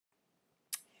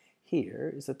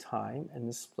Here is the time and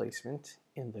displacement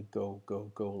in the Go, Go,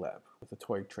 Go lab with the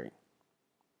toy train.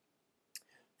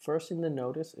 First thing to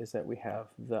notice is that we have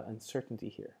the uncertainty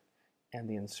here. And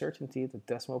the uncertainty, the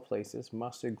decimal places,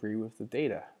 must agree with the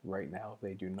data. Right now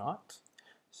they do not.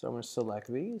 So I'm going to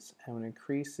select these. I'm going to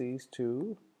increase these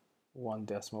to 1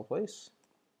 decimal place.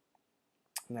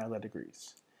 Now that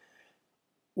agrees.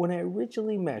 When I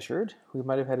originally measured, we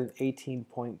might have had an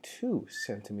 18.2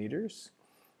 centimeters,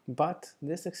 but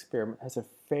this experiment has a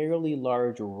fairly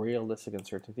large realistic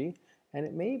uncertainty, and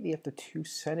it may be up to 2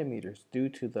 centimeters due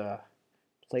to the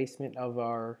placement of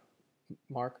our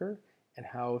marker and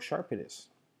how sharp it is.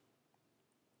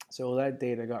 So that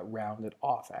data got rounded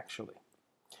off actually.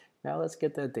 Now let's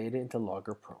get that data into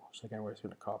Logger Pro. So again, we're just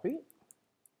going to copy it.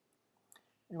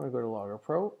 And we're going to go to Logger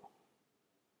Pro.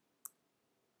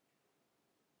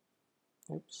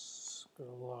 Oops, go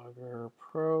to Logger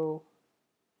Pro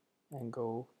and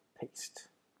go paste.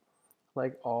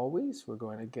 Like always, we're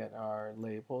going to get our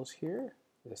labels here.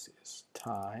 This is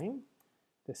time,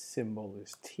 the symbol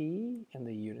is T, and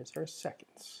the units are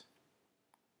seconds.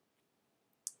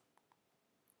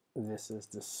 This is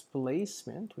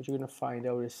displacement, which you're going to find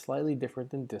out is slightly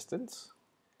different than distance.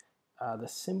 The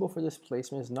symbol for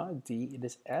displacement is not D, it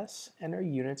is S, and our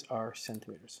units are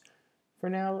centimeters. For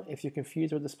now, if you're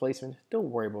confused with displacement, don't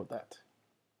worry about that.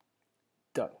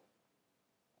 Done.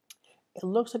 It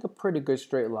looks like a pretty good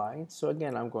straight line, so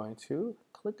again, I'm going to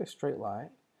click a straight line,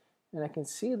 and I can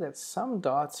see that some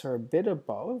dots are a bit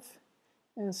above,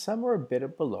 and some are a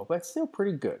bit below, but it's still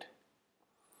pretty good.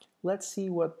 Let's see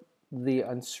what the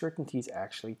uncertainties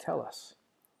actually tell us.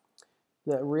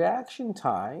 The reaction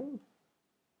time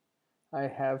I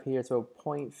have here is about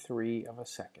 0.3 of a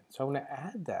second. So I'm going to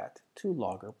add that to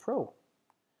Logger Pro.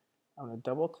 I'm going to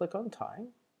double click on time,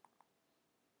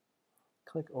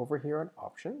 click over here on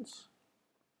options,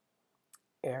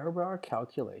 error bar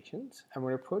calculations. I'm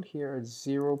going to put here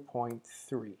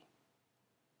 0.3.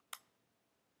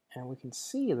 And we can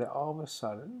see that all of a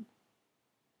sudden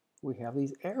we have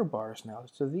these error bars now.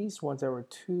 So these ones that were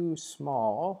too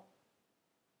small,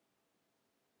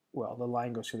 well, the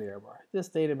line goes through the error bar. This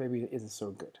data maybe isn't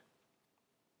so good.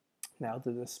 Now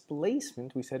the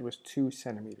displacement we said was 2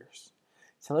 centimeters.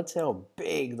 So let's see how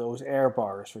big those error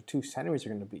bars for 2 centimeters are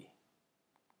going to be.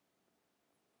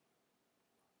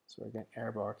 So again,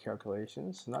 error bar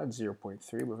calculations, not 0.3,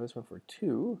 but this one for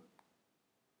 2.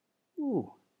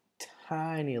 Ooh,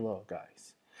 tiny little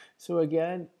guys. So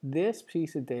again, this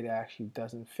piece of data actually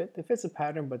doesn't fit. It fits a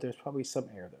pattern, but there's probably some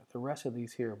error there. The rest of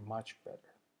these here are much better.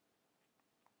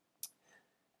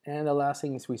 And the last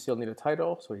thing is we still need a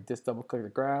title. So we just double click the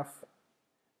graph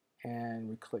and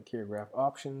we click here graph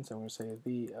options. I'm going to say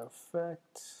the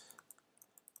effect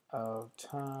of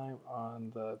time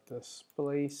on the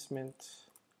displacement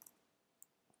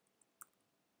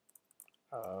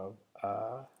of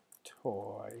a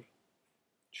toy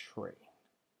train.